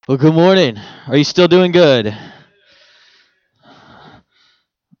Well, good morning. Are you still doing good?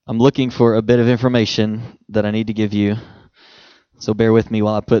 I'm looking for a bit of information that I need to give you. So bear with me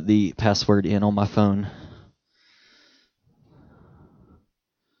while I put the password in on my phone.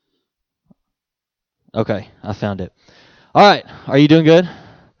 Okay, I found it. All right. Are you doing good?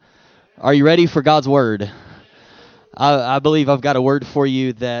 Are you ready for God's word? I believe I've got a word for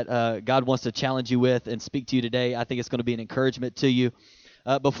you that God wants to challenge you with and speak to you today. I think it's going to be an encouragement to you.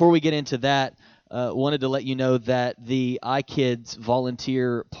 Before we get into that, wanted to let you know that the iKids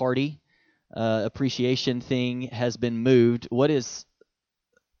volunteer party appreciation thing has been moved. What is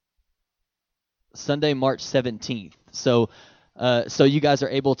Sunday, March 17th? So you guys are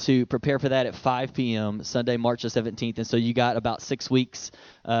able to prepare for that at 5 p.m. Sunday, March the 17th, and so you got about 6 weeks.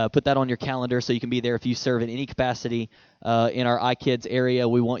 Put that on your calendar so you can be there if you serve in any capacity in our iKids area.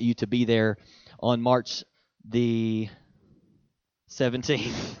 We want you to be there on March the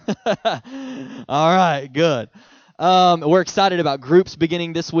 17th. All right, good. We're excited about groups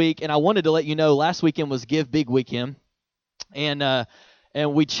beginning this week, and I wanted to let you know last weekend was Give Big Weekend, and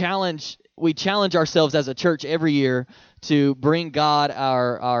we challenge ourselves as a church every year to bring God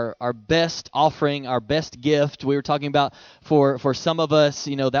our best offering, our best gift. We were talking about for some of us,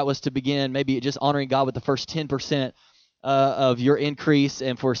 that was to begin maybe just honoring God with the first 10% of your increase,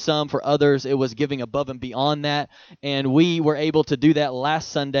 and for others, it was giving above and beyond that. And we were able to do that last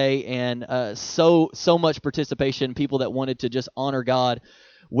Sunday, and so much participation, people that wanted to just honor God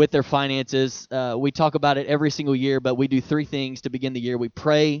with their finances. We talk about it every single year, but we do three things to begin the year. We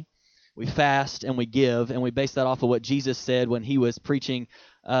pray, we fast, and we give, and we base that off of what Jesus said when he was preaching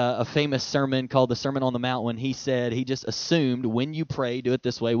a famous sermon called the Sermon on the Mount, when he said he just assumed when you pray, do it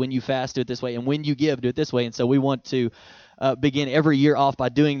this way, when you fast, do it this way, and when you give, do it this way. And so we want to begin every year off by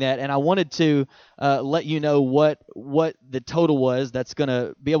doing that. And I wanted to let you know what the total was that's going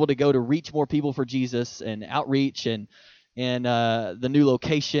to be able to go to reach more people for Jesus and outreach and the new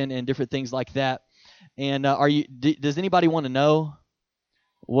location and different things like that. And does anybody want to know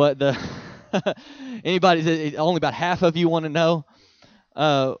what the only about half of you want to know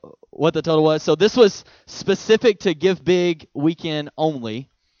what the total was? So this was specific to Give Big Weekend only.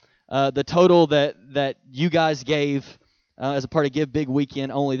 The total that you guys gave as a part of Give Big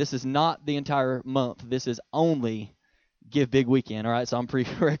Weekend only. This is not the entire month. This is only Give Big Weekend. All right, so I'm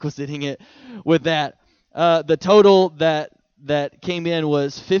prerequisiting it with that. The total that came in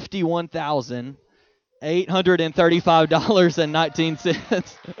was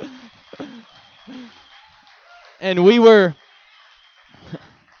 $51,835.19. And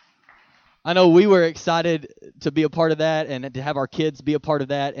I know we were excited to be a part of that and to have our kids be a part of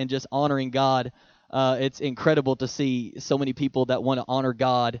that and just honoring God. It's incredible to see so many people that want to honor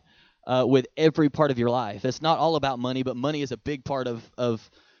God with every part of your life. It's not all about money, but money is a big part of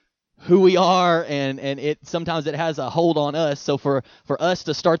who we are, and it sometimes it has a hold on us. So for us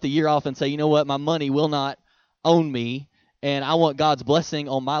to start the year off and say, you know what, my money will not own me, and I want God's blessing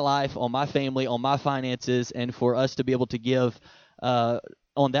on my life, on my family, on my finances, and for us to be able to give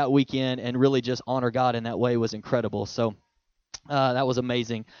on that weekend and really just honor God in that way was incredible. So that was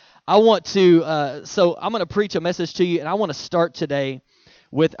amazing. So I'm going to preach a message to you, and I want to start today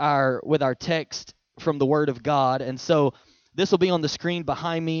with our text from the Word of God. And so this will be on the screen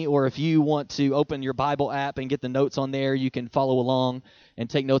behind me, or if you want to open your Bible app and get the notes on there, you can follow along and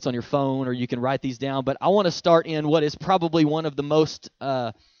take notes on your phone, or you can write these down. But I want to start in what is probably one of the most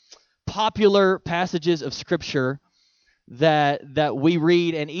popular passages of Scripture that we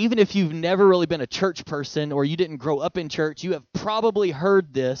read. And even if you've never really been a church person or you didn't grow up in church, you have probably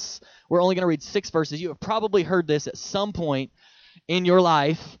heard this. We're only going to read 6 verses. You have probably heard this at some point in your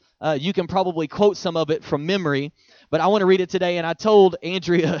life. You can probably quote some of it from memory, but I want to read it today. And I told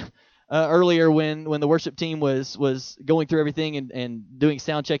Andrea earlier when the worship team was going through everything and doing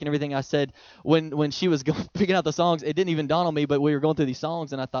sound check and everything, I said when she was picking out the songs, it didn't even dawn on me, but we were going through these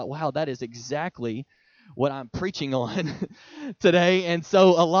songs, and I thought, wow, that is exactly what I'm preaching on today. And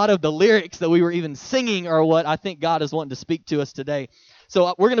so a lot of the lyrics that we were even singing are what I think God is wanting to speak to us today.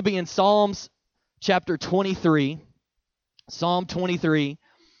 So we're going to be in Psalms chapter 23, Psalm 23.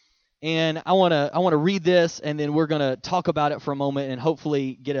 And I want to read this, and then we're going to talk about it for a moment and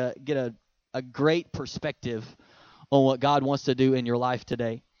hopefully get a great perspective on what God wants to do in your life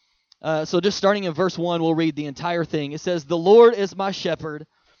today. So just starting in verse 1, we'll read the entire thing. It says, "The Lord is my shepherd.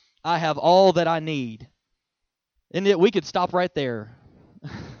 I have all that I need." And we could stop right there.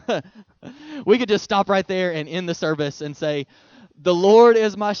 We could just stop right there and end the service and say, the Lord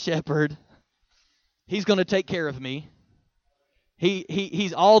is my shepherd. He's going to take care of me.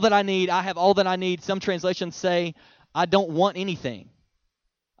 He's all that I need. I have all that I need. Some translations say, I don't want anything.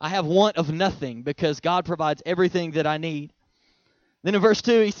 I have want of nothing because God provides everything that I need. Then in verse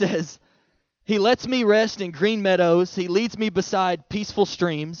 2 he says, He lets me rest in green meadows. He leads me beside peaceful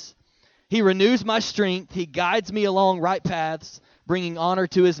streams. He renews my strength. He guides me along right paths, bringing honor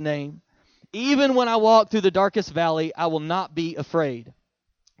to His name. Even when I walk through the darkest valley, I will not be afraid,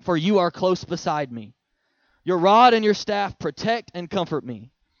 for You are close beside me. Your rod and Your staff protect and comfort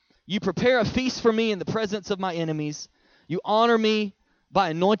me. You prepare a feast for me in the presence of my enemies. You honor me by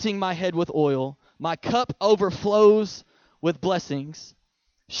anointing my head with oil. My cup overflows with blessings.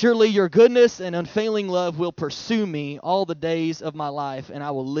 Surely Your goodness and unfailing love will pursue me all the days of my life, and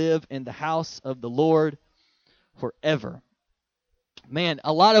I will live in the house of the Lord forever. Man,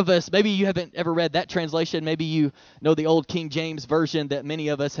 a lot of us, maybe you haven't ever read that translation. Maybe you know the old King James version that many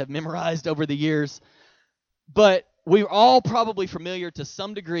of us have memorized over the years. But we're all probably familiar to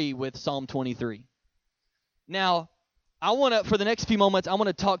some degree with Psalm 23. Now, for the next few moments, I want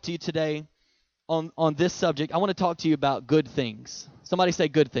to talk to you today on this subject. I want to talk to you about good things. Somebody say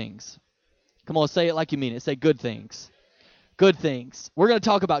good things. Come on, say it like you mean it. Say good things. Good things. We're going to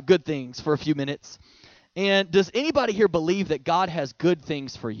talk about good things for a few minutes. And does anybody here believe that God has good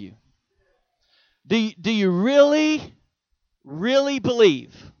things for you? Do you really, really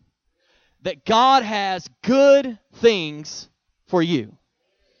believe that God has good things for you?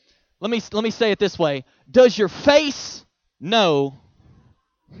 Let me say it this way. Does your face know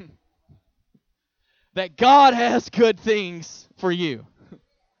that God has good things for you?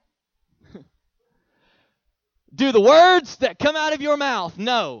 Do the words that come out of your mouth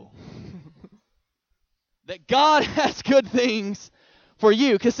know that God has good things for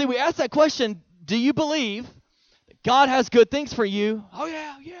you? Because see, we ask that question, do you believe that God has good things for you? Oh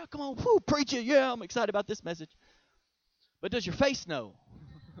yeah, come on, preach it. Yeah, I'm excited about this message. But does your face know?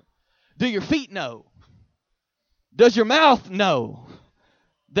 Do your feet know? Does your mouth know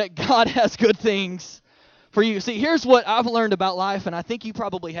that God has good things for you? See, here's what I've learned about life, and I think you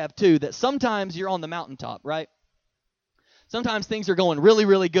probably have too, that sometimes you're on the mountaintop, right? Sometimes things are going really,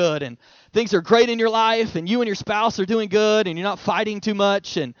 really good, and things are great in your life, and you and your spouse are doing good, and you're not fighting too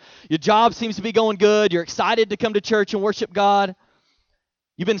much, and your job seems to be going good. You're excited to come to church and worship God.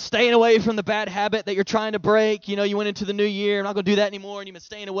 You've been staying away from the bad habit that you're trying to break. You know, you went into the new year, I'm not going to do that anymore, and you've been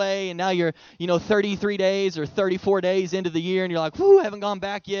staying away, and now you're, 33 days or 34 days into the year, and you're like, I haven't gone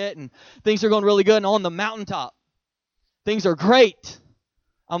back yet, and things are going really good, and on the mountaintop, things are great.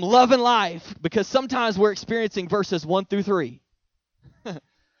 I'm loving life, because sometimes we're experiencing verses 1 through 3.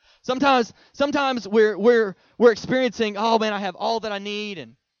 Sometimes we're experiencing, oh man, I have all that I need,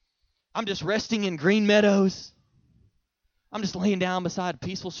 and I'm just resting in green meadows. I'm just laying down beside a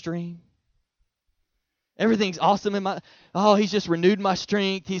peaceful stream. Everything's awesome He's just renewed my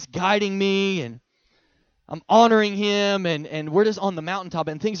strength. He's guiding me, and I'm honoring Him, and we're just on the mountaintop,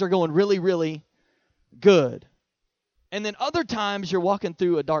 and things are going really, really good. And then other times you're walking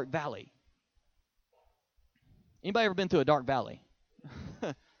through a dark valley. Anybody ever been through a dark valley?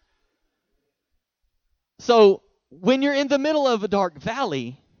 So when you're in the middle of a dark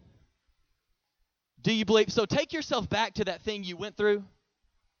valley, do you believe? So take yourself back to that thing you went through.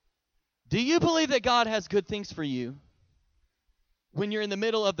 Do you believe that God has good things for you when you're in the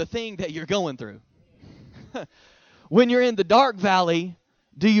middle of the thing that you're going through? When you're in the dark valley,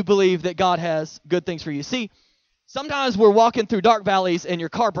 do you believe that God has good things for you? See, sometimes we're walking through dark valleys and your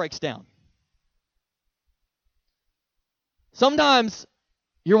car breaks down. Sometimes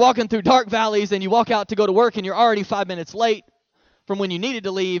you're walking through dark valleys and you walk out to go to work and you're already 5 minutes late from when you needed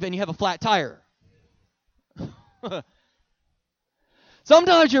to leave and you have a flat tire.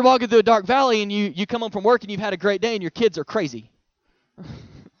 Sometimes you're walking through a dark valley and you come home from work and you've had a great day and your kids are crazy.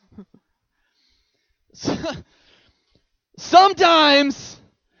 Sometimes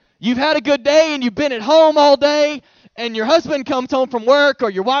you've had a good day and you've been at home all day and your husband comes home from work or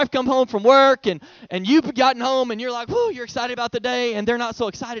your wife comes home from work and you've gotten home and you're like, whoo, you're excited about the day, and they're not so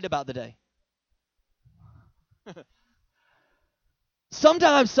excited about the day.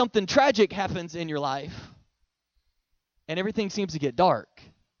 Sometimes something tragic happens in your life and everything seems to get dark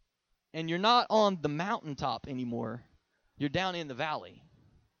and you're not on the mountaintop anymore. You're down in the valley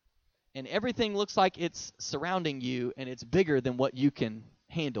and everything looks like it's surrounding you and it's bigger than what you can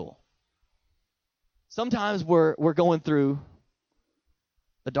handle. Sometimes we're going through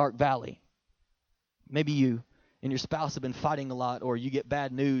a dark valley. Maybe you and your spouse have been fighting a lot, or you get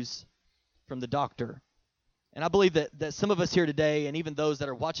bad news from the doctor. And I believe that some of us here today, and even those that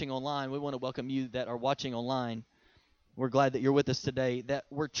are watching online, we want to welcome you that are watching online. We're glad that you're with us today, that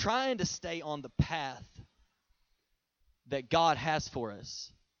we're trying to stay on the path that God has for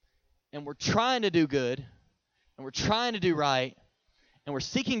us. And we're trying to do good, and we're trying to do right, and we're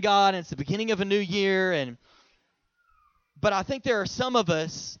seeking God, and it's the beginning of a new year. But I think there are some of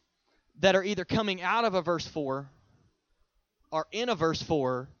us that are either coming out of a verse 4, are in a verse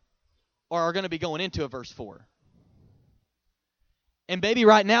 4, or are going to be going into a verse 4. And maybe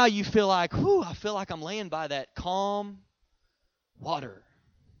right now you feel like, I feel like I'm laying by that calm water.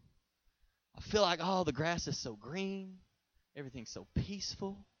 I feel like, the grass is so green. Everything's so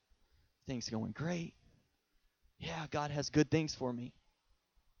peaceful. Things going great. Yeah, God has good things for me.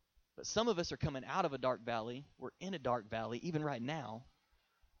 But some of us are coming out of a dark valley. We're in a dark valley, even right now.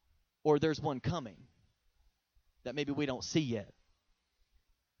 Or there's one coming that maybe we don't see yet.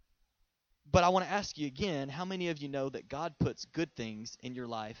 But I want to ask you again, how many of you know that God puts good things in your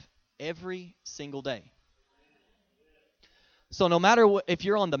life every single day? So no matter if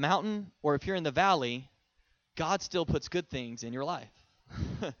you're on the mountain or if you're in the valley, God still puts good things in your life.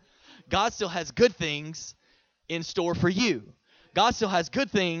 God still has good things in store for you. God still has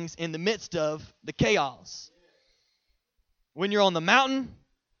good things in the midst of the chaos. When you're on the mountain,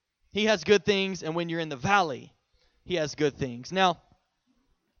 He has good things, and when you're in the valley, He has good things. Now,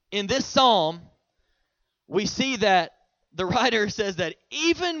 in this psalm, we see that the writer says that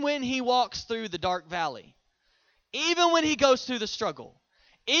even when he walks through the dark valley, even when he goes through the struggle,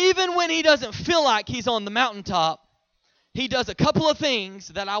 even when he doesn't feel like he's on the mountaintop, he does a couple of things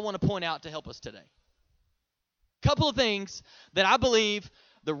that I want to point out to help us today. A couple of things that I believe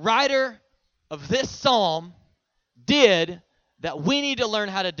the writer of this psalm did that we need to learn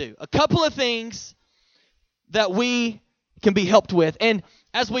how to do. A couple of things that we can be helped with. And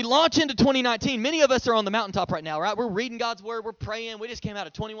as we launch into 2019, many of us are on the mountaintop right now, right? We're reading God's Word. We're praying. We just came out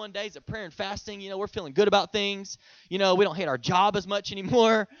of 21 days of prayer and fasting. We're feeling good about things. We don't hate our job as much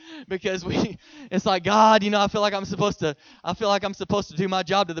anymore because it's like, God, I feel like I'm supposed to do my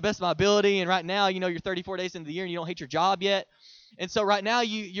job to the best of my ability. And right now, you're 34 days into the year and you don't hate your job yet. And so right now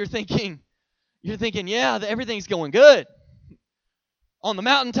you're thinking, yeah, everything's going good. On the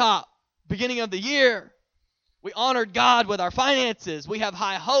mountaintop, beginning of the year, we honored God with our finances. We have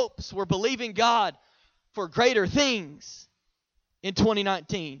high hopes. We're believing God for greater things in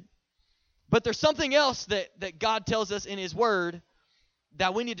 2019. But there's something else that God tells us in His Word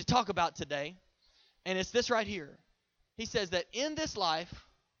that we need to talk about today. And it's this right here. He says that in this life,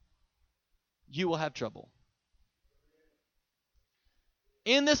 you will have trouble.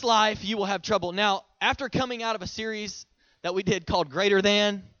 In this life, you will have trouble. Now, after coming out of a series that we did called Greater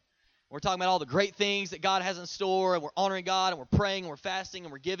Than, we're talking about all the great things that God has in store, and we're honoring God, and we're praying, and we're fasting,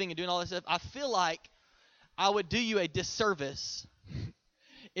 and we're giving, and doing all this stuff. I feel like I would do you a disservice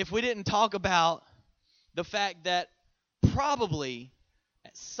if we didn't talk about the fact that probably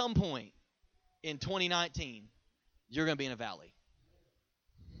at some point in 2019, you're going to be in a valley.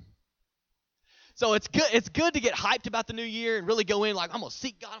 So it's good to get hyped about the new year and really go in like, I'm going to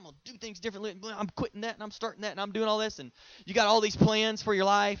seek God, I'm going to do things differently, I'm quitting that and I'm starting that and I'm doing all this, and you got all these plans for your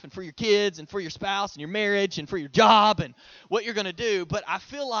life and for your kids and for your spouse and your marriage and for your job and what you're going to do. But I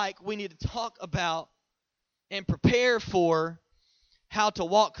feel like we need to talk about and prepare for how to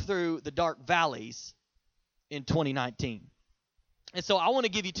walk through the dark valleys in 2019. And so I want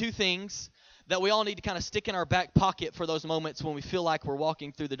to give you two things that we all need to kind of stick in our back pocket for those moments when we feel like we're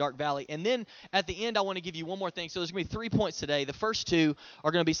walking through the dark valley. And then at the end, I want to give you one more thing. So there's going to be 3 points today. The first two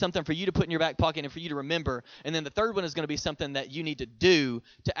are going to be something for you to put in your back pocket and for you to remember. And then the third one is going to be something that you need to do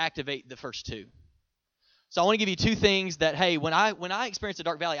to activate the first two. So I want to give you two things that, hey, when I experience the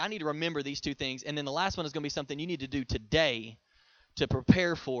dark valley, I need to remember these two things. And then the last one is going to be something you need to do today to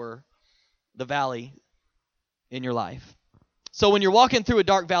prepare for the valley in your life. So when you're walking through a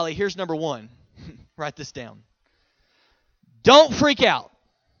dark valley, here's number one. Write this down. Don't freak out.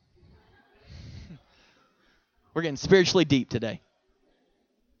 We're getting spiritually deep today.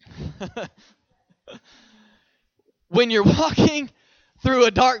 When you're walking through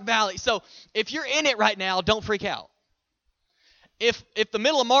a dark valley, so if you're in it right now, don't freak out. If the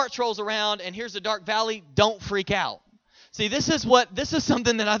middle of March rolls around and here's a dark valley, don't freak out. See, this is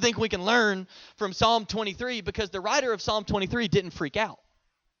something that I think we can learn from Psalm 23, because the writer of Psalm 23 didn't freak out.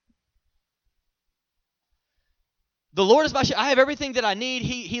 The Lord is my shepherd. I have everything that I need.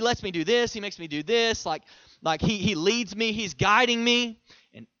 He lets me do this. He makes me do this. Like he leads me. He's guiding me.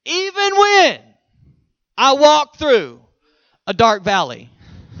 And even when I walk through a dark valley,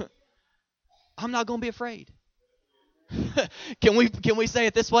 I'm not going to be afraid. Can we say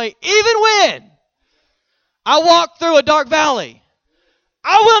it this way? Even when I walk through a dark valley,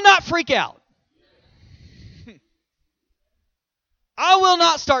 I will not freak out. I will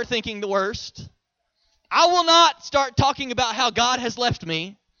not start thinking the worst. I will not start talking about how God has left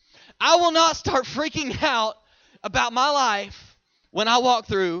me. I will not start freaking out about my life when I walk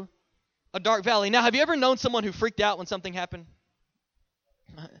through a dark valley. Now, have you ever known someone who freaked out when something happened?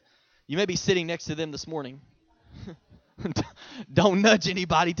 You may be sitting next to them this morning. Don't nudge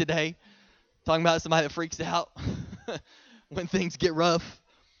anybody today. Talking about somebody that freaks out when things get rough.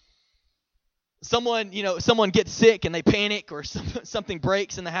 Someone gets sick and they panic, or something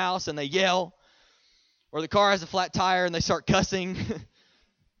breaks in the house and they yell, or the car has a flat tire and they start cussing.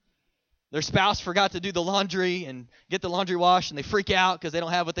 Their spouse forgot to do the laundry and get the laundry washed, and they freak out because they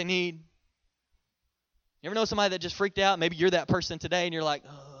don't have what they need. You ever know somebody that just freaked out? Maybe you're that person today, and you're like,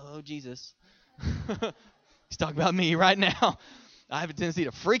 oh, Jesus. He's talking about me right now. I have a tendency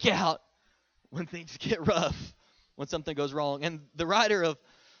to freak out when things get rough, when something goes wrong. And the writer of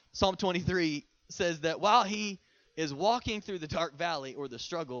Psalm 23 says that while he is walking through the dark valley or the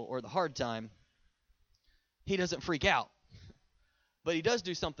struggle or the hard time, he doesn't freak out. But he does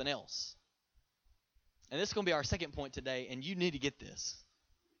do something else. And this is going to be our second point today, and you need to get this.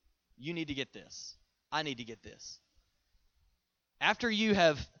 You need to get this. I need to get this. After you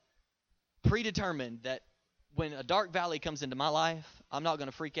have predetermined that when a dark valley comes into my life, I'm not going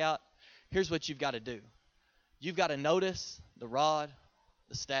to freak out, here's what you've got to do. You've got to notice the rod,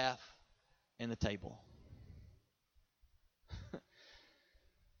 the staff, and the table.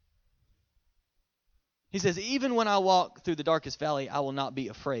 He says, even when I walk through the darkest valley, I will not be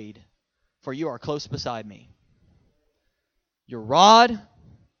afraid, for you are close beside me. Your rod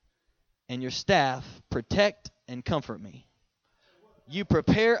and your staff protect and comfort me. You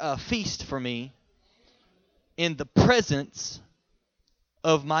prepare a feast for me in the presence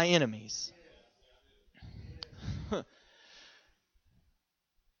of my enemies.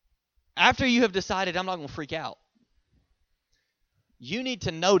 After you have decided I'm not going to freak out, you need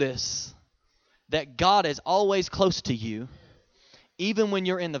to notice that God is always close to you, even when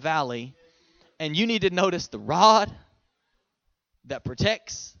you're in the valley. And you need to notice the rod that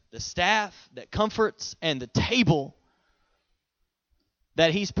protects, the staff that comforts, and the table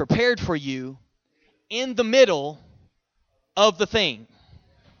that He's prepared for you in the middle of the thing.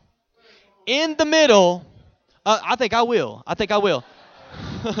 In the middle. I think I will. I think I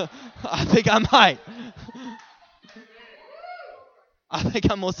might. I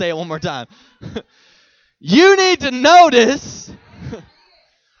think I'm going to say it one more time. You need to notice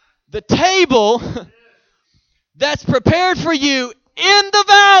the table that's prepared for you in the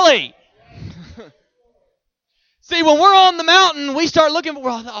valley. See, when we're on the mountain, we start looking,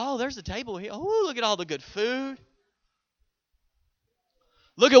 oh, there's a table here. Oh, look at all the good food.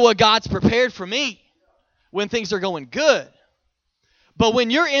 Look at what God's prepared for me when things are going good. But when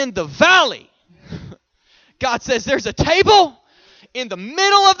you're in the valley, God says there's a table in the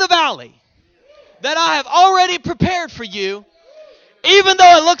middle of the valley that I have already prepared for you, even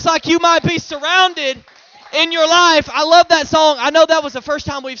though it looks like you might be surrounded in your life. I love that song. I know that was the first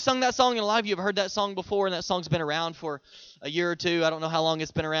time we've sung that song, and a lot of you have heard that song before, and that song's been around for a year or two. I don't know how long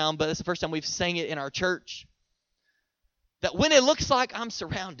it's been around, but it's the first time we've sang it in our church. That when it looks like I'm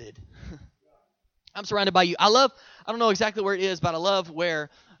surrounded, I'm surrounded by you. I don't know exactly where it is, but I love where,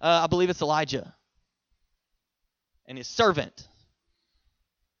 I believe it's Elijah and his servant.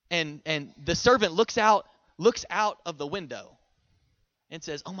 And the servant looks out of the window and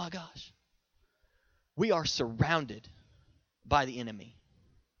says, oh my gosh, we are surrounded by the enemy.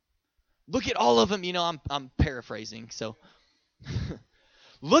 Look at all of them. I'm paraphrasing, so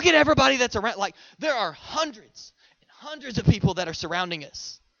look at everybody that's around. Like, there are hundreds and hundreds of people that are surrounding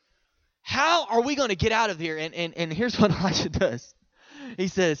us. How are we going to get out of here? And here's what Elijah does. He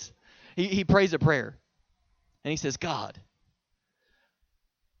says, he prays a prayer. And he says, God,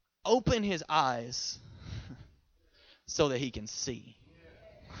 open his eyes so that he can see.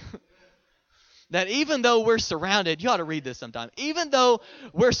 That even though we're surrounded, you ought to read this sometime. Even though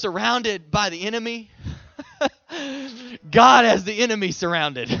we're surrounded by the enemy, God has the enemy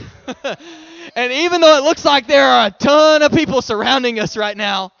surrounded. And even though it looks like there are a ton of people surrounding us right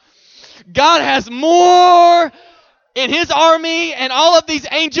now, God has more in his army and all of these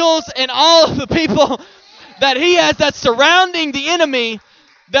angels and all of the people that he has that's surrounding the enemy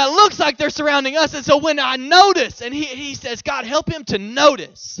that looks like they're surrounding us. And so when I notice, and he says, God, help him to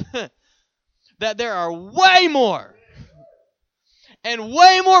notice that there are way more and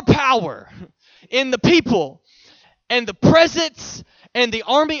way more power in the people and the presence and the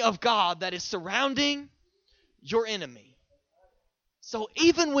army of God that is surrounding your enemy. So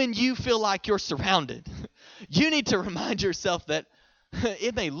even when you feel like you're surrounded, you need to remind yourself that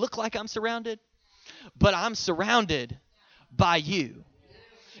it may look like I'm surrounded, but I'm surrounded by you.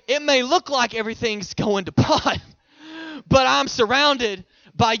 It may look like everything's going to pot, but I'm surrounded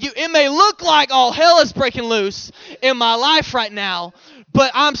by you. It may look like all hell is breaking loose in my life right now,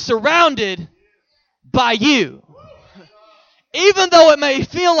 but I'm surrounded by you. Even though it may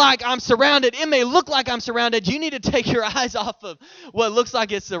feel like I'm surrounded, it may look like I'm surrounded, you need to take your eyes off of what looks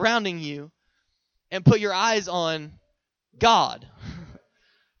like it's surrounding you and put your eyes on God,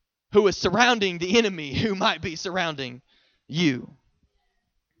 who is surrounding the enemy who might be surrounding you.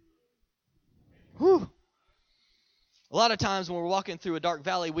 Whew. A lot of times when we're walking through a dark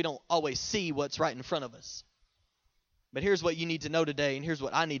valley, we don't always see what's right in front of us. But here's what you need to know today, and here's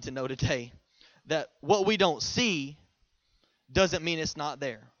what I need to know today, that what we don't see doesn't mean it's not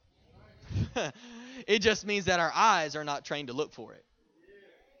there. It just means that our eyes are not trained to look for it.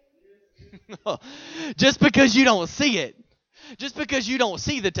 Just because you don't see it, just because you don't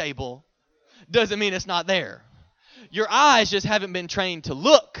see the table, doesn't mean it's not there. Your eyes just haven't been trained to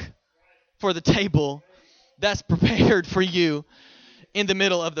look for the table that's prepared for you in the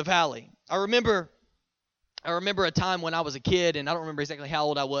middle of the valley. I remember a time when I was a kid, and I don't remember exactly how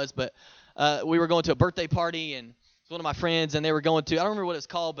old I was, but we were going to a birthday party, and one of my friends, and they were going to, I don't remember what it's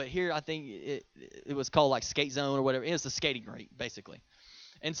called, but here I think it was called like Skate Zone or whatever. It was the skating rink, basically.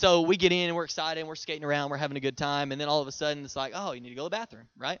 And so we get in, and we're excited, and we're skating around, we're having a good time, and then all of a sudden it's like, oh, you need to go to the bathroom,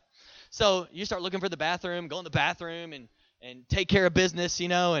 right? So you start looking for the bathroom, go in the bathroom, and take care of business,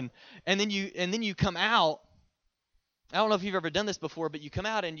 and then you come out. I don't know if you've ever done this before, but you come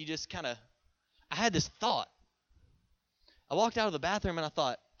out and you just kind of, I had this thought. I walked out of the bathroom and I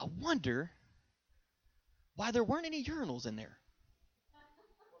thought, I wonder why there weren't any urinals in there.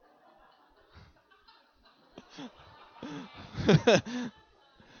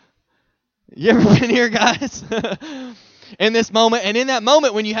 You ever been here, guys? In this moment, and in that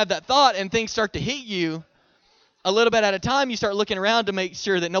moment when you have that thought and things start to hit you, a little bit at a time, you start looking around to make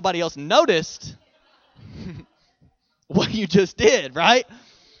sure that nobody else noticed what you just did, right?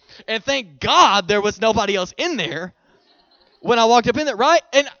 And thank God there was nobody else in there when I walked up in there, right?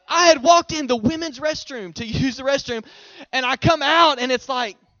 And I had walked in the women's restroom to use the restroom, and I come out, and it's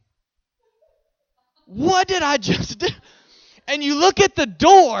like, what did I just do? And you look at the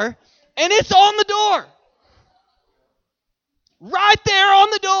door, and it's on the door. Right there on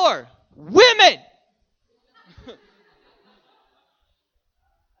the door. Women.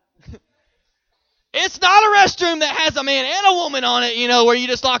 It's not a restroom that has a man and a woman on it, where you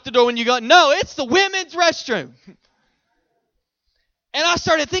just lock the door when you go. No, it's the women's restroom. And I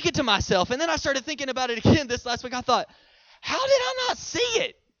started thinking to myself, and then I started thinking about it again this last week. I thought, how did I not see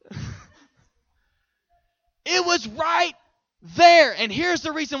it? It was right there. And here's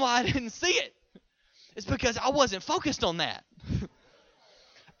the reason why I didn't see it. It's because I wasn't focused on that.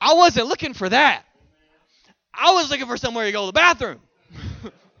 I wasn't looking for that. I was looking for somewhere to go to the bathroom.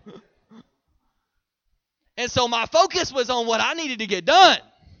 And so my focus was on what I needed to get done.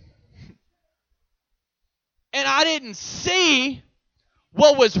 And I didn't see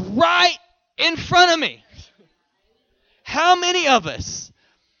what was right in front of me. How many of us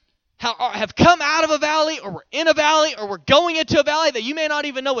have come out of a valley, or we're in a valley, or we're going into a valley that you may not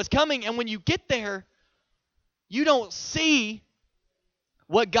even know is coming, and when you get there, you don't see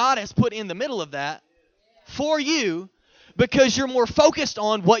what God has put in the middle of that for you because you're more focused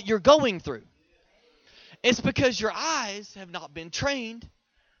on what you're going through. It's because your eyes have not been trained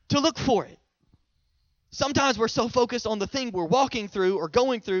to look for it. Sometimes we're so focused on the thing we're walking through or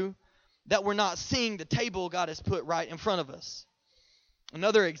going through that we're not seeing the table God has put right in front of us.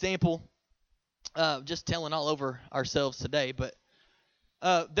 Another example, just telling all over ourselves today, but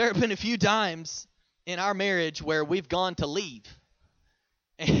there have been a few times in our marriage where we've gone to leave.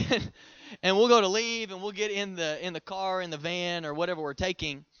 And we'll go to leave, and we'll get in the car, in the van, or whatever we're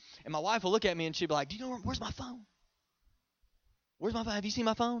taking. And my wife will look at me, and she'll be like, do you know where's my phone? Where's my phone? Have you seen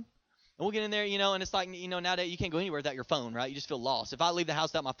my phone? And we'll get in there, and it's like, nowadays you can't go anywhere without your phone, right? You just feel lost. If I leave the house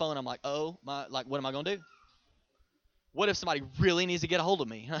without my phone, I'm like, what am I going to do? What if somebody really needs to get a hold of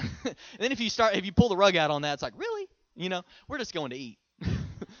me? And then if you pull the rug out on that, it's like, really? We're just going to eat.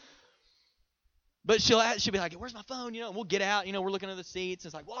 But she'll be like, where's my phone? And we'll get out, we're looking at the seats.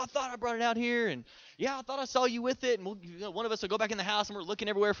 It's like, well, I thought I brought it out here. And yeah, I thought I saw you with it. And one of us will go back in the house, and we're looking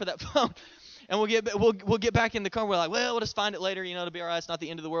everywhere for that phone. And we'll get back in the car. And we're like, well, we'll just find it later, it'll be all right. It's not the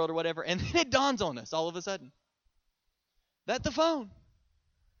end of the world or whatever. And then it dawns on us all of a sudden that the phone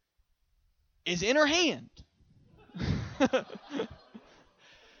is in her hand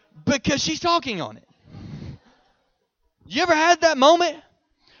because she's talking on it. You ever had that moment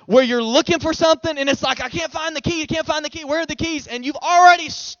where you're looking for something and it's like, I can't find the key, where are the keys? And you've already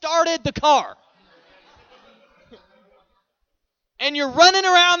started the car. And you're running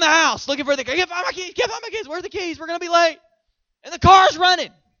around the house looking for the key. I can't find my keys, where are the keys? We're going to be late. And the car's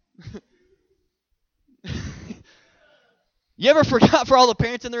running. You ever forgot, for all the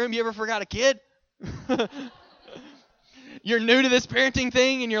parents in the room, you ever forgot a kid? You're new to this parenting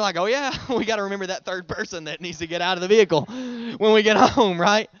thing, and you're like, oh, yeah, we got to remember that third person that needs to get out of the vehicle when we get home,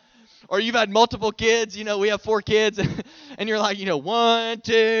 right? Or you've had multiple kids. We have 4 kids, and you're like, 1,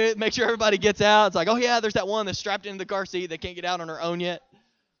 2, make sure everybody gets out. It's like, oh, yeah, there's that one that's strapped into the car seat that can't get out on her own yet.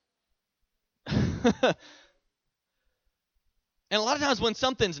 And a lot of times when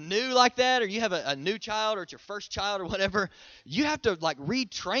something's new like that, or you have a new child, or it's your first child or whatever, you have to like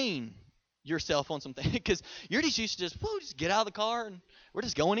retrain yourself on something, because you're just used to just get out of the car and we're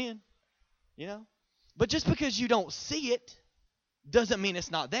just going in, But just because you don't see it doesn't mean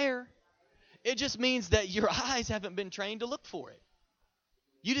it's not there. It just means that your eyes haven't been trained to look for it.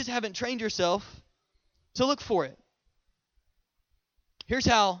 You just haven't trained yourself to look for it. Here's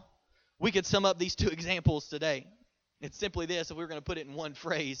how we could sum up these 2 examples today. It's simply this, if we were going to put it in one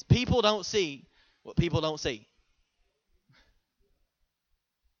phrase. People don't see what people don't see.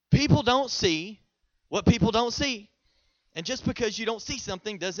 People don't see what people don't see. And just because you don't see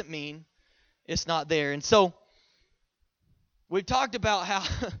something doesn't mean it's not there. And so we've talked about how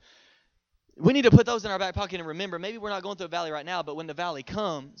we need to put those in our back pocket and remember, maybe we're not going through a valley right now, but when the valley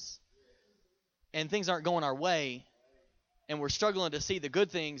comes and things aren't going our way and we're struggling to see the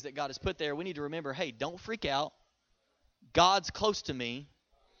good things that God has put there, we need to remember, hey, don't freak out. God's close to me,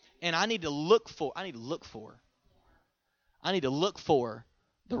 and I need to look for the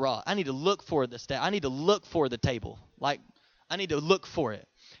rod. I need to look for the staff. I need to look for the table. Like, I need to look for it.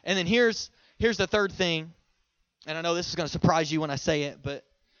 And then here's the third thing, and I know this is going to surprise you when I say it, but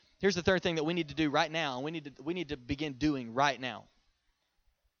here's the third thing that we need to do right now, and we need to begin doing right now,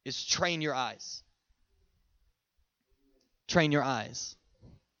 is train your eyes. Train your eyes.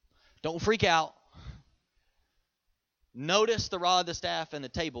 Don't freak out. Notice the rod, the staff, and the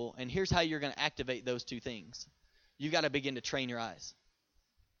table, and here's how you're going to activate those 2 things. You've got to begin to train your eyes.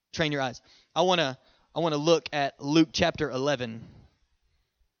 Train your eyes. I want to look at Luke chapter 11,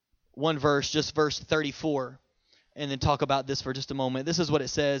 one verse, just verse 34, and then talk about this for just a moment. This is what it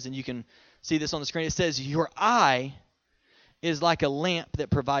says, and you can see this on the screen. It says, your eye is like a lamp that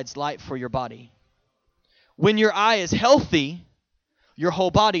provides light for your body. When your eye is healthy, your whole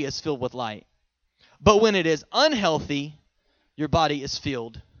body is filled with light. But when it is unhealthy, your body is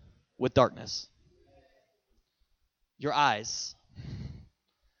filled with darkness. Your eyes.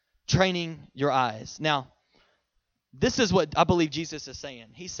 Training your eyes. Now, this is what I believe Jesus is saying.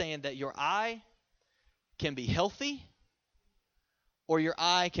 He's saying that your eye can be healthy or your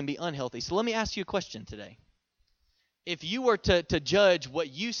eye can be unhealthy. So let me ask you a question today. If you were to judge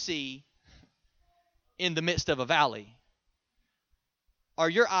what you see in the midst of a valley, are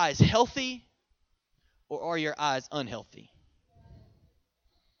your eyes healthy or are your eyes unhealthy?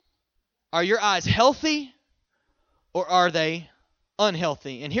 Are your eyes healthy or are they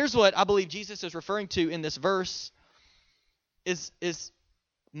unhealthy? And here's what I believe Jesus is referring to in this verse is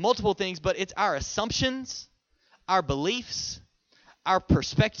multiple things, but it's our assumptions, our beliefs, our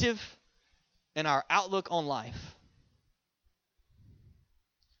perspective, and our outlook on life.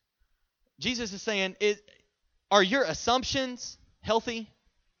 Jesus is saying, are your assumptions healthy?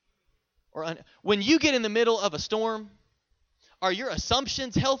 When you get in the middle of a storm, are your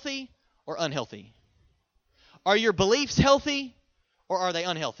assumptions healthy or unhealthy? Are your beliefs healthy or are they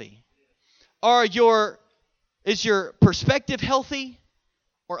unhealthy? Is your perspective healthy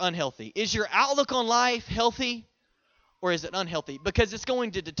or unhealthy? Is your outlook on life healthy or is it unhealthy? Because it's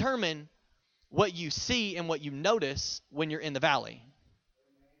going to determine what you see and what you notice when you're in the valley.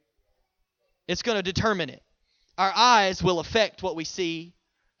 It's going to determine it. Our eyes will affect what we see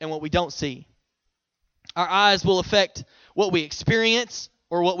and what we don't see. Our eyes will affect what we experience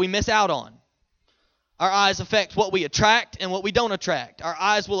or what we miss out on. Our eyes affect what we attract and what we don't attract. Our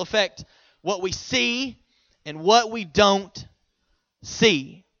eyes will affect what we see and what we don't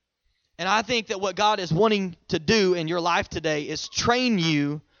see. And I think that what God is wanting to do in your life today is train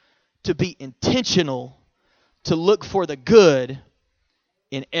you to be intentional, to look for the good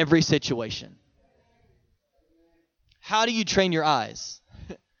in every situation. How do you train your eyes?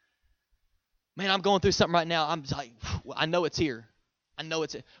 Man, I'm going through something right now. I'm like, I know it's here. I know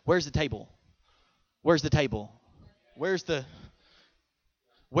it's. Where's the table? Where's the table? Where's the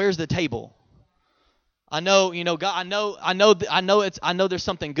table? I know, God. I know there's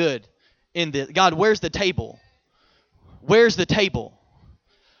something good in this. God, where's the table? Where's the table?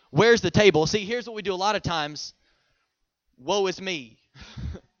 Where's the table? See, here's what we do a lot of times. Woe is me.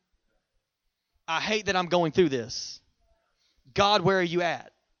 I hate that I'm going through this. God, where are you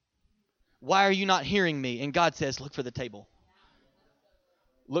at? Why are you not hearing me? And God says, look for the table.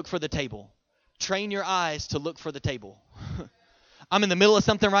 Look for the table. Train your eyes to look for the table. I'm in the middle of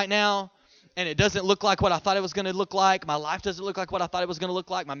something right now, and it doesn't look like what I thought it was going to look like. My life doesn't look like what I thought it was going to look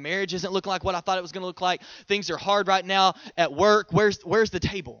like. My marriage isn't looking like what I thought it was going to look like. Things are hard right now at work. Where's the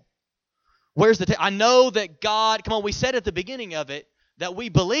table? Where's the table? I know that God, come on, we said at the beginning of it that we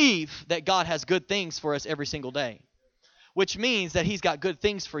believe that God has good things for us every single day, which means that He's got good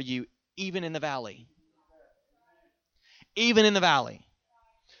things for you even in the valley. Even in the valley.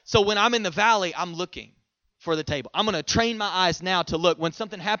 So when I'm in the valley, I'm looking for the table. I'm going to train my eyes now to look. When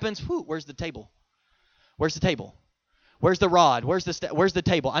something happens, where's the table? Where's the table? Where's the rod? Where's the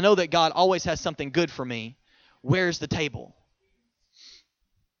table? I know that God always has something good for me. Where's the table?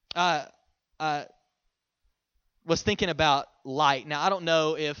 I was thinking about light. Now, I don't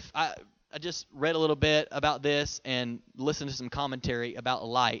know if I just read a little bit about this and listened to some commentary about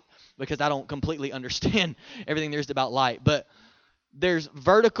light because I don't completely understand everything there is about light. But there's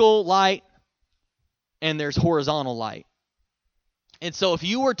vertical light and there's horizontal light. And so if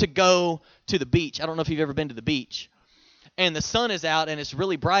you were to go to the beach, I don't know if you've ever been to the beach, and the sun is out and it's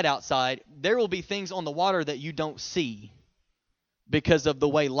really bright outside, there will be things on the water that you don't see because of the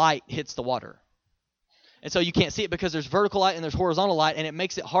way light hits the water. And so you can't see it because there's vertical light and there's horizontal light, and it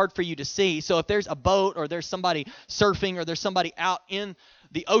makes it hard for you to see. So if there's a boat or there's somebody surfing or there's somebody out in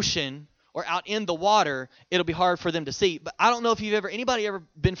the ocean or out in the water, it'll be hard for them to see. But I don't know if anybody ever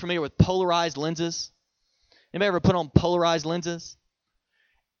been familiar with polarized lenses? Anybody ever put on polarized lenses?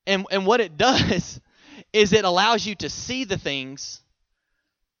 And what it does is it allows you to see the things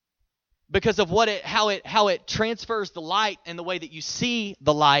because of how it transfers the light and the way that you see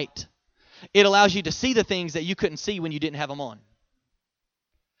the light. It allows you to see the things that you couldn't see when you didn't have them on.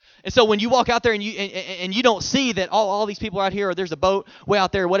 And so when you walk out there and you don't see that all these people are out here or there's a boat way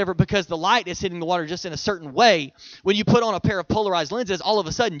out there or whatever because the light is hitting the water just in a certain way, when you put on a pair of polarized lenses, all of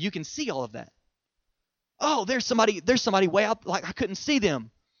a sudden you can see all of that. Oh, there's somebody way out, like I couldn't see them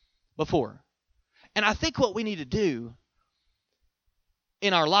before. And I think what we need to do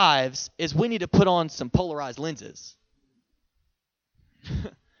in our lives is we need to put on some polarized lenses.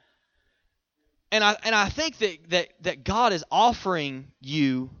 And I think that God is offering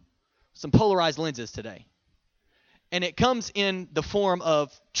you some polarized lenses today. And it comes in the form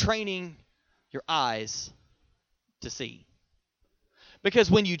of training your eyes to see.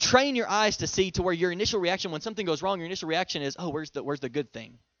 Because when you train your eyes to see to where your initial reaction, when something goes wrong, your initial reaction is, oh, where's the good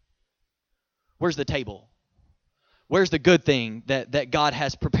thing? Where's the table? Where's the good thing that God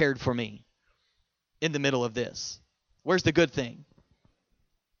has prepared for me in the middle of this? Where's the good thing?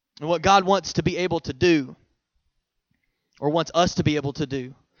 And what God wants to be able to do, or wants us to be able to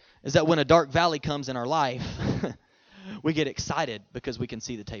do, is that when a dark valley comes in our life, we get excited because we can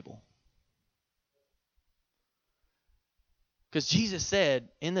see the table. Because Jesus said,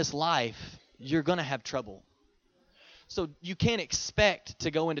 in this life, you're going to have trouble. So you can't expect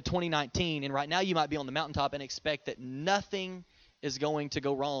to go into 2019, and right now you might be on the mountaintop and expect that nothing is going to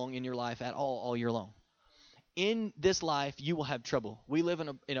go wrong in your life at all year long. In this life, you will have trouble. We live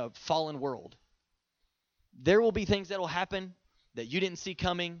in a fallen world. There will be things that will happen that you didn't see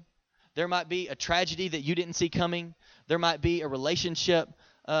coming. There might be a tragedy that you didn't see coming. There might be a relationship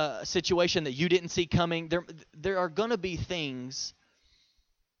situation that you didn't see coming. There are going to be things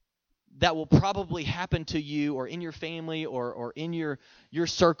that will probably happen to you or in your family or in your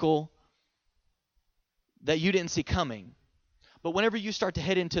circle that you didn't see coming. But whenever you start to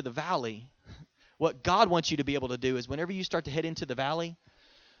head into the valley, what God wants you to be able to do is whenever you start to head into the valley,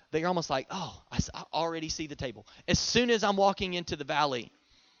 that you're almost like, oh, I already see the table. As soon as I'm walking into the valley,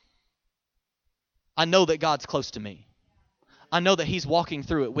 I know that God's close to me. I know that He's walking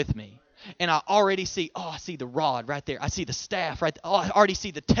through it with me. And I already see, I see the rod right there. I see the staff right there. Oh, I already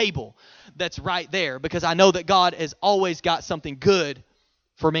see the table that's right there because I know that God has always got something good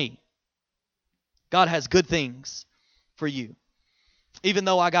for me. God has good things for you. Even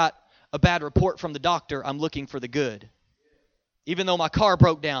though I got a bad report from the doctor, I'm looking for the good. Even though my car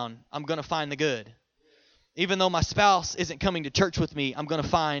broke down, I'm going to find the good. Even though my spouse isn't coming to church with me, I'm going to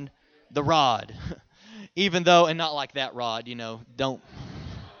find the rod. Even though, and not like that rod, don't.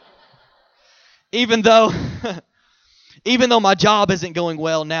 Even though my job isn't going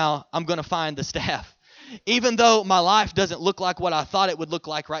well now, I'm going to find the staff. Even though my life doesn't look like what I thought it would look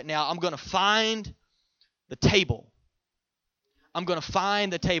like right now, I'm going to find the table. I'm going to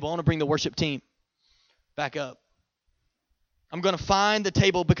find the table. I want to bring the worship team back up. I'm going to find the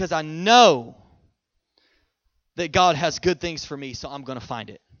table because I know that God has good things for me, so I'm going to find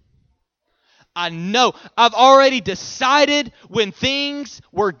it. I know. I've already decided when things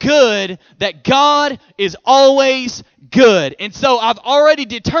were good that God is always good. And so I've already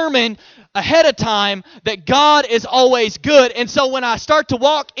determined ahead of time that God is always good. And so when I start to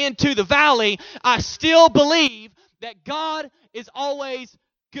walk into the valley, I still believe that God is always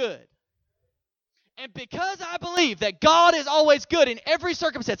good. And because I believe that God is always good in every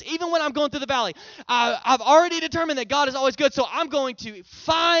circumstance, even when I'm going through the valley, I've already determined that God is always good. So I'm going to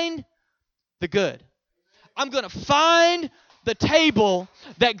find the good. I'm going to find the table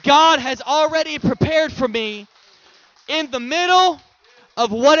that God has already prepared for me in the middle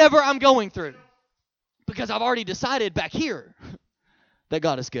of whatever I'm going through. Because I've already decided back here that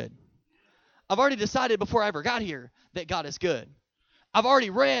God is good. I've already decided before I ever got here that God is good. I've already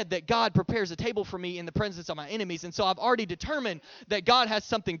read that God prepares a table for me in the presence of my enemies, and so I've already determined that God has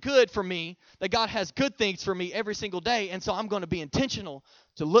something good for me, that God has good things for me every single day, and so I'm going to be intentional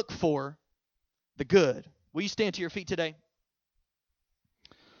to look for the good. Will you stand to your feet today?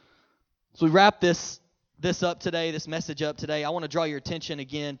 So we wrap this up today, this message up today. I want to draw your attention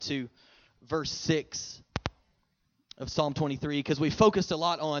again to verse 6 of Psalm 23, because we focused a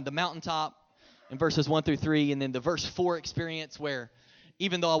lot on the mountaintop in verses 1 through 3, and then the verse 4 experience where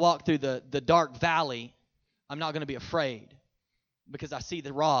even though I walk through the dark valley, I'm not going to be afraid because I see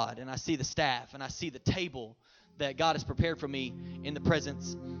the rod and I see the staff and I see the table that God has prepared for me in the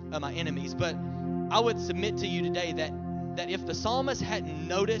presence of my enemies. But I would submit to you today that if the psalmist hadn't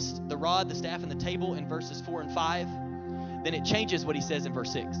noticed the rod, the staff, and the table in verses 4 and 5, then it changes what he says in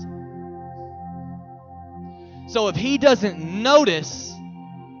verse 6. So if he doesn't notice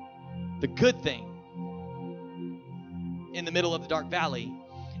the good thing in the middle of the dark valley,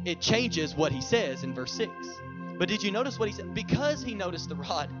 it changes what he says in verse 6. But did you notice what he said? Because he noticed the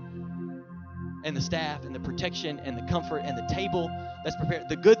rod and the staff and the protection and the comfort and the table that's prepared,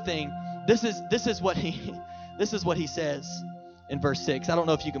 the good thing, this is what he says in verse 6. I don't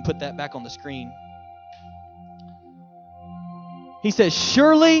know if you can put that back on the screen. He says,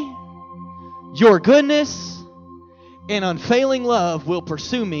 "Surely your goodness and unfailing love will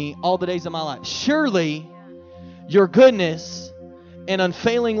pursue me all the days of my life." Surely your goodness and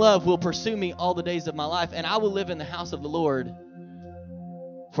unfailing love will pursue me all the days of my life, and I will live in the house of the Lord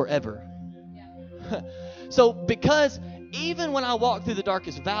forever. So because even when I walk through the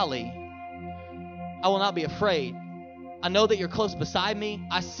darkest valley, I will not be afraid. I know that you're close beside me.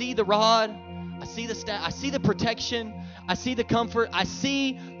 I see the rod. I see the staff. I see the protection. I see the comfort. I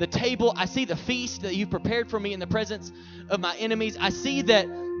see the table. I see the feast that you've prepared for me in the presence of my enemies. I see that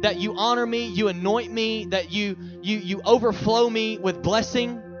you honor me, you anoint me, that you overflow me with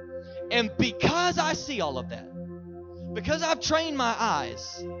blessing. And because I see all of that, because I've trained my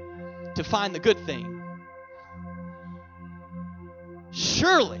eyes to find the good thing,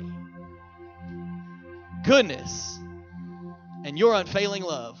 surely goodness and your unfailing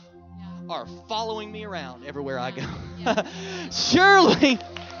love are following me around everywhere I go. Surely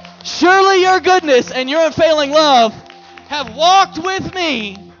your goodness and your unfailing love have walked with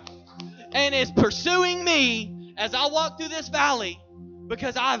me and is pursuing me as I walk through this valley,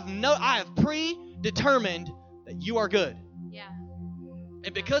 because I have predetermined that you are good. Yeah.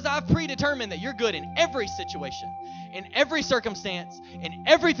 And because I've predetermined that you're good in every situation, in every circumstance, in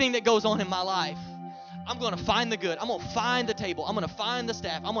everything that goes on in my life, I'm going to find the good. I'm going to find the table. I'm going to find the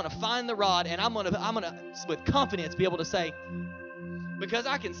staff. I'm going to find the rod, and I'm going to with confidence be able to say, because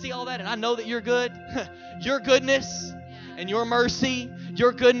I can see all that and I know that you're good, your goodness and your mercy,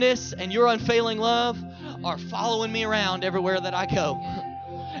 your goodness and your unfailing love are following me around everywhere that I go.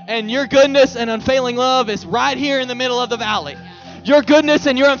 And your goodness and unfailing love is right here in the middle of the valley. Your goodness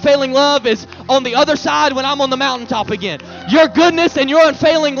and your unfailing love is on the other side when I'm on the mountaintop again. Your goodness and your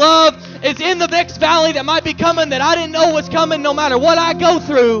unfailing love is in the next valley that might be coming that I didn't know was coming. No matter what I go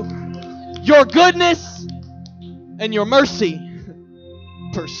through, your goodness and your mercy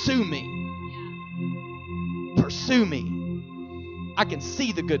pursue me. Pursue me. I can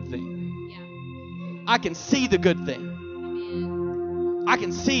see the good thing. I can see the good thing. I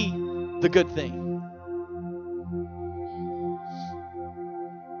can see the good thing.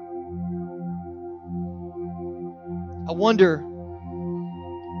 I wonder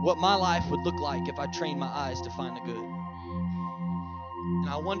what my life would look like if I trained my eyes to find the good. And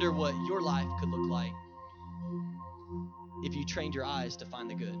I wonder what your life could look like if you trained your eyes to find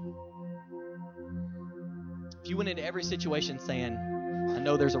the good. If you went into every situation saying, I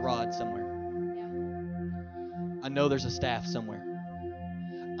know there's a rod somewhere. I know there's a staff somewhere.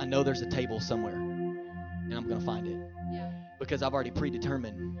 I know there's a table somewhere. And I'm going to find it. Because I've already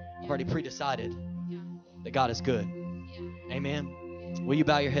predetermined, I've already predecided that God is good. Amen. Will you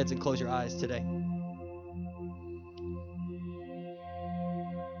bow your heads and close your eyes today?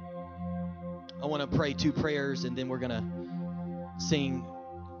 I want to pray 2 prayers, and then we're going to sing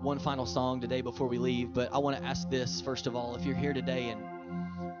one final song today before we leave. But I want to ask this, first of all. If you're here today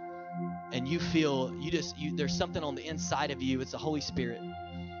and you feel there's something on the inside of you, it's the Holy Spirit.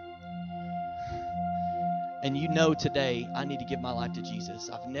 And you know today, I need to give my life to Jesus.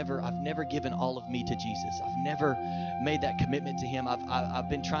 I've never given all of me to Jesus. I've never made that commitment to Him. I've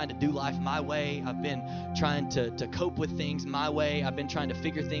been trying to do life my way. I've been trying to cope with things my way. I've been trying to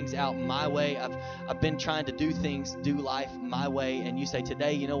figure things out my way. I've been trying to do life my way. And you say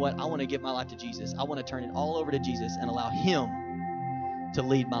today, you know what? I want to give my life to Jesus. I want to turn it all over to Jesus and allow Him to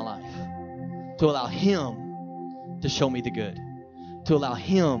lead my life. To allow Him to show me the good. To allow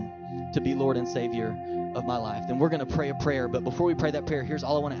Him to be Lord and Savior of my life. Then we're going to pray a prayer. But before we pray that prayer, here's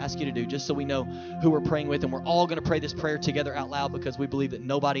all I want to ask you to do, just so we know who we're praying with. And we're all going to pray this prayer together out loud, because we believe that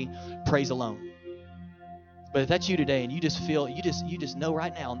nobody prays alone. But if that's you today and you just feel, you just know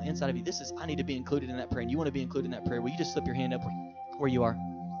right now on the inside of you, I need to be included in that prayer, and you want to be included in that prayer, will you just slip your hand up where you are?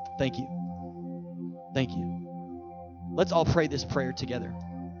 Thank you. Thank you. Let's all pray this prayer together.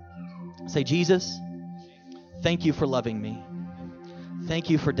 Say, Jesus, thank you for loving me. Thank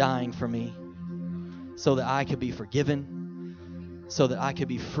you for dying for me, so that I could be forgiven, so that I could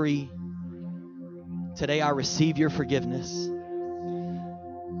be free. Today I receive your forgiveness.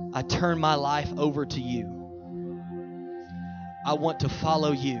 I turn my life over to you. I want to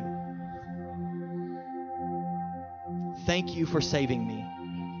follow you. Thank you for saving me.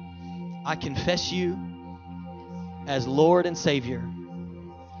 I confess you as Lord and Savior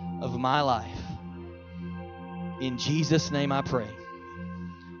of my life. In Jesus' name I pray.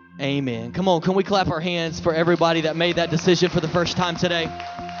 Amen. Come on, can we clap our hands for everybody that made that decision for the first time today?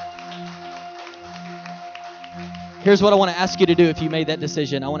 Here's what I want to ask you to do if you made that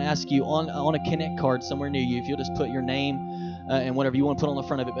decision. I want to ask you on a Connect card somewhere near you, if you'll just put your name and whatever you want to put on the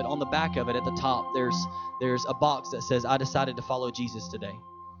front of it, but on the back of it at the top, there's a box that says, I decided to follow Jesus today.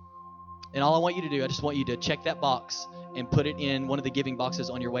 And all I want you to do, I just want you to check that box and put it in one of the giving boxes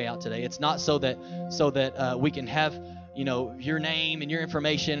on your way out today. It's not so that we can have your name and your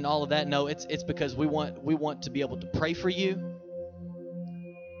information and all of that. No, it's because we want to be able to pray for you.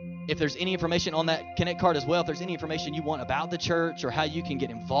 If there's any information on that Connect card as well, if there's any information you want about the church or how you can get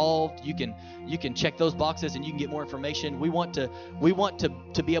involved, you can check those boxes and you can get more information. We want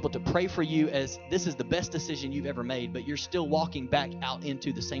to be able to pray for you, as this is the best decision you've ever made, but you're still walking back out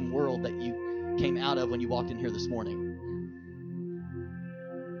into the same world that you came out of when you walked in here this morning.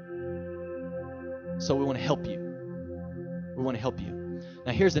 So we want to help you. We want to help you.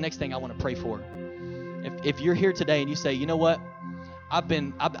 Now here's the next thing I want to pray for. If you're here today and you say, you know what,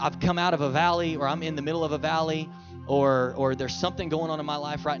 I've come out of a valley, or I'm in the middle of a valley, or there's something going on in my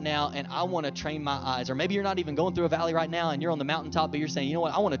life right now, and I want to train my eyes. Or maybe you're not even going through a valley right now and you're on the mountaintop, but you're saying, you know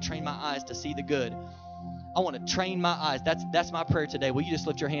what, I want to train my eyes to see the good. I want to train my eyes. That's my prayer today. Will you just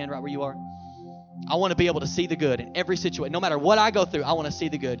lift your hand right where you are? I want to be able to see the good in every situation. No matter what I go through, I want to see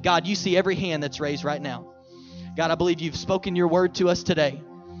the good. God, you see every hand that's raised right now. God, I believe you've spoken your word to us today.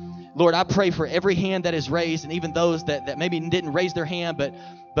 Lord, I pray for every hand that is raised, and even those that maybe didn't raise their hand,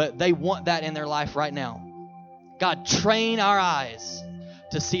 but they want that in their life right now. God, train our eyes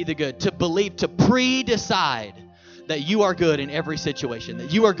to see the good, to believe, to pre-decide that you are good in every situation,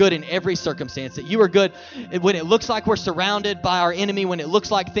 that you are good in every circumstance, that you are good when it looks like we're surrounded by our enemy, when it looks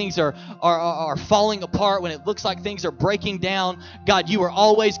like things are falling apart, when it looks like things are breaking down. God, you are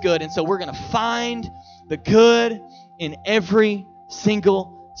always good, and so we're going to find the good in every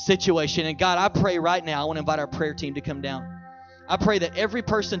single situation. And God, I pray right now, I want to invite our prayer team to come down. I pray that every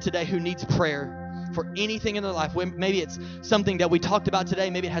person today who needs prayer for anything in their life, maybe it's something that we talked about today,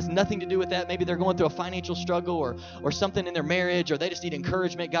 maybe it has nothing to do with that, maybe they're going through a financial struggle or something in their marriage, or they just need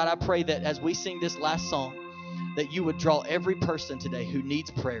encouragement. God, I pray that as we sing this last song, that you would draw every person today who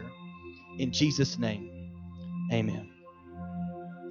needs prayer. In Jesus' name, amen.